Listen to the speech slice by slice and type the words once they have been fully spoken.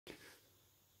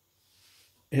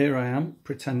Here I am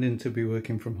pretending to be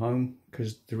working from home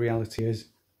because the reality is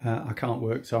I can't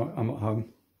work, so I'm at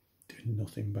home doing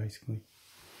nothing basically.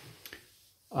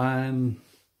 And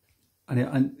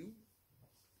a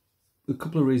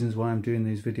couple of reasons why I'm doing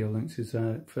these video links is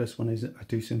first one is that I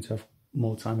do seem to have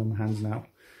more time on my hands now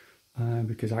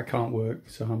because I can't work,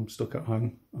 so I'm stuck at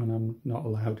home and I'm not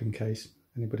allowed in case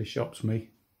anybody shops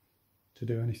me to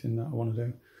do anything that I want to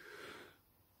do.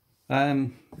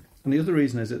 And the other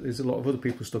reason is that there's a lot of other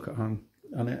people stuck at home,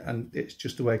 and it's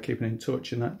just a way of keeping in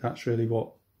touch, and that's really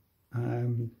what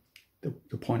the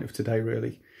point of today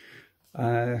really.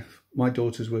 My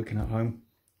daughter's working at home,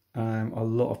 a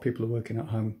lot of people are working at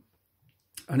home,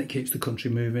 and it keeps the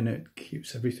country moving, it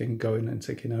keeps everything going and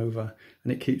ticking over,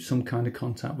 and it keeps some kind of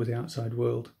contact with the outside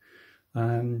world.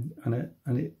 And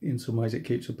it, in some ways it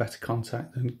keeps a better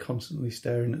contact than constantly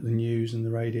staring at the news and the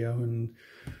radio and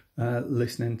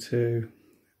listening to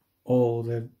all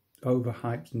the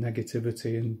overhyped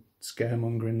negativity and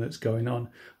scaremongering that's going on.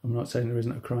 I'm not saying there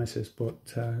isn't a crisis,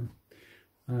 but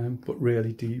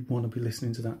really, do you want to be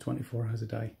listening to that 24 hours a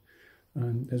day?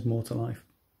 There's more to life.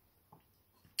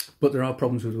 But there are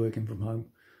problems with working from home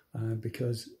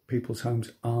because people's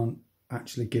homes aren't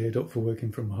actually geared up for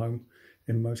working from home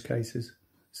in most cases.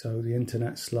 So the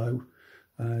internet's slow,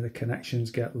 the connections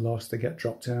get lost, they get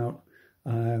dropped out.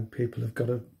 People have got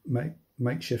to make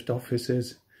makeshift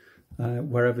offices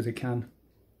wherever they can.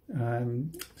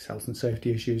 Health and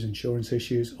safety issues, insurance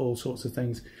issues, all sorts of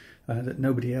things that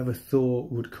nobody ever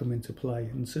thought would come into play,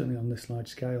 and certainly on this large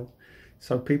scale.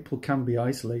 So people can be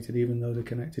isolated even though they're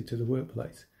connected to the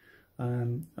workplace.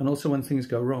 And also when things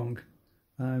go wrong,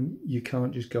 you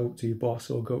can't just go up to your boss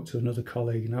or go up to another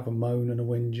colleague and have a moan and a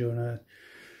whinge and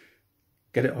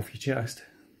get it off your chest.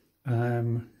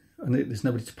 And there's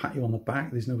nobody to pat you on the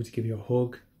back, there's nobody to give you a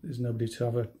hug, there's nobody to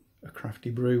have a crafty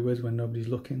brew with when nobody's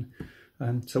looking.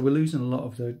 So we're losing a lot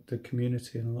of the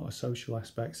community and a lot of social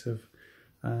aspects of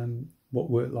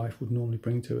what work life would normally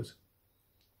bring to us.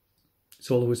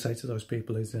 So all I would say to those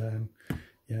people is,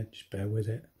 yeah, just bear with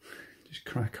it. Just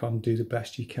crack on, do the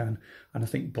best you can. And I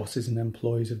think bosses and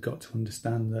employees have got to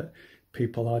understand that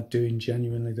people are doing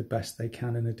genuinely the best they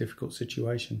can in a difficult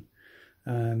situation.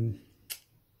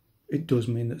 It does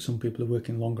mean that some people are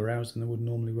working longer hours than they would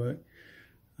normally work.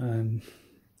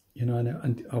 You know,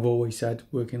 and I've always said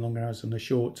working longer hours in the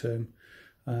short term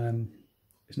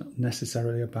is not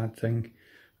necessarily a bad thing,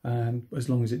 as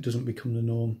long as it doesn't become the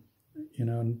norm. You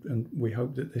know, and we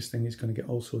hope that this thing is going to get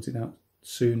all sorted out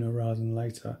sooner rather than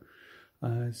later,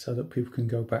 so that people can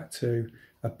go back to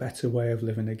a better way of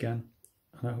living again,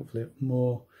 and hopefully a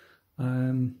more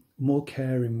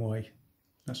caring way.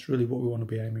 That's really what we want to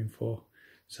be aiming for.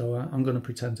 So I'm going to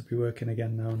pretend to be working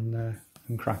again now and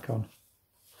crack on.